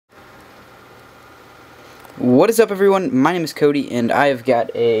What is up, everyone? My name is Cody, and I have got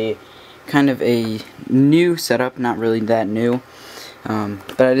a kind of a new setup. Not really that new,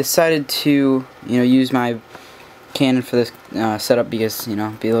 but I decided to use my Canon for this setup because be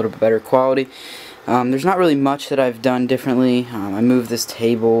a little bit better quality. There's not really much that I've done differently. I moved this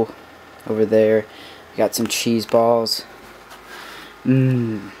table over there. Got some cheese balls.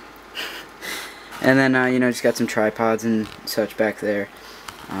 And then just got some tripods and such back there.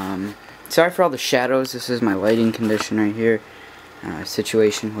 Sorry for all the shadows. This is my lighting condition right here,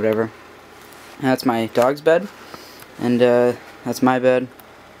 situation, whatever. That's my dog's bed, and that's my bed.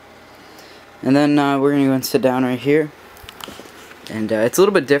 And then we're gonna go and sit down right here. And it's a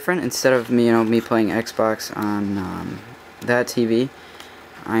little bit different. Instead of me playing Xbox on that TV,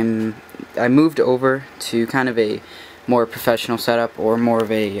 I moved over to kind of a more professional setup, or more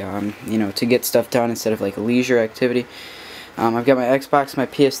of a to get stuff done instead of like a leisure activity. I've got my Xbox, my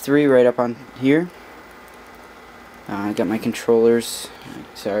PS3 right up on here. I got my controllers.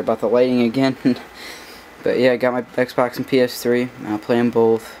 Sorry about the lighting again. But yeah, I got my Xbox and PS3. I'll play them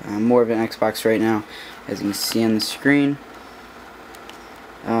both. I'm more of an Xbox right now, as you can see on the screen.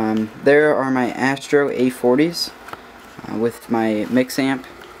 There are my Astro A40s with my mix amp,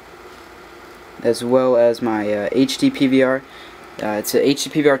 as well as my HD PVR. It's a HD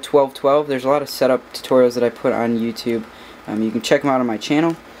PVR 1212. There's a lot of setup tutorials that I put on YouTube. You can check them out on my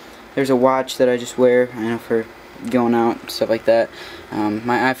channel. There's a watch that I just wear, for going out, stuff like that.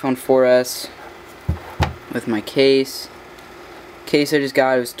 My iPhone 4S with my case. Case I just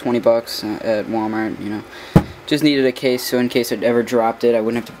got, it was 20 bucks at Walmart. Just needed a case, so in case I'd ever dropped it, I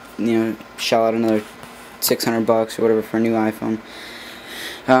wouldn't have to, shell out another 600 bucks or whatever for a new iPhone.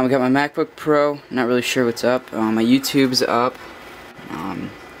 I got my MacBook Pro. Not really sure what's up. My YouTube's up.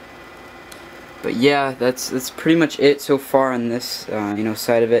 But yeah, that's pretty much it so far on this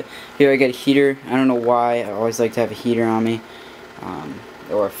side of it. Here I got a heater. I don't know why. I always like to have a heater on me,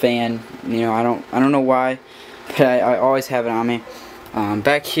 or a fan. I don't know why, but I always have it on me.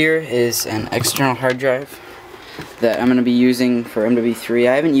 Back here is an external hard drive that I'm going to be using for MW3.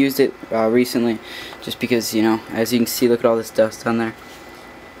 I haven't used it recently, just because as you can see, look at all this dust on there.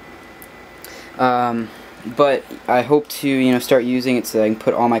 But I hope to start using it so that I can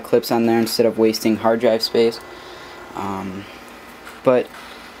put all my clips on there instead of wasting hard drive space. But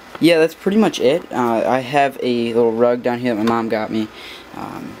yeah, that's pretty much it. I have a little rug down here that my mom got me.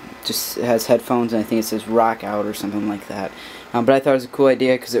 Just has headphones, and I think it says rock out or something like that. But I thought it was a cool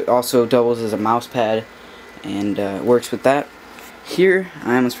idea because it also doubles as a mouse pad, and works with that. Here,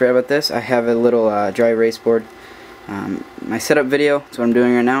 I almost forgot about this, I have a little dry erase board. My setup video, that's what I'm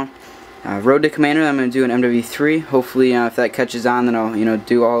doing right now. Road to Commander, I'm going to do an MW3. Hopefully, if that catches on, then I'll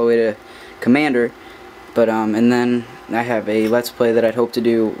do all the way to Commander. But and then I have a Let's Play that I'd hope to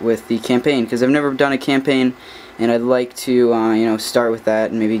do with the campaign, because I've never done a campaign, and I'd like to start with that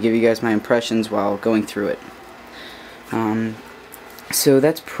and maybe give you guys my impressions while going through it. So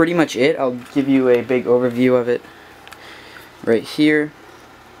that's pretty much it. I'll give you a big overview of it right here.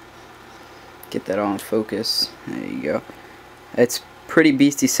 Get that all in focus. There you go. It's pretty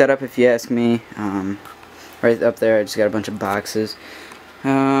beastie setup, if you ask me. Right up there I just got a bunch of boxes.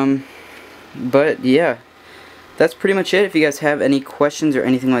 But yeah, that's pretty much it. If you guys have any questions or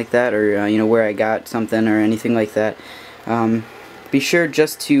anything like that, or where I got something or anything like that, be sure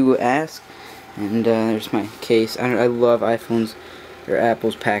just to ask. And there's my case. I love iPhones or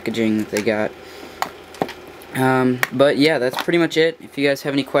Apple's packaging that they got. But yeah, that's pretty much it. If you guys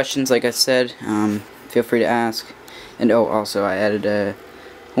have any questions, like I said, feel free to ask. And oh, also I added a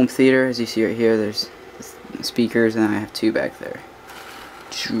home theater, as you see right here. There's speakers, and I have two back there.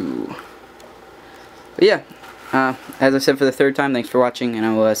 But yeah, as I said for the third time, thanks for watching, and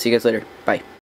I will see you guys later. Bye.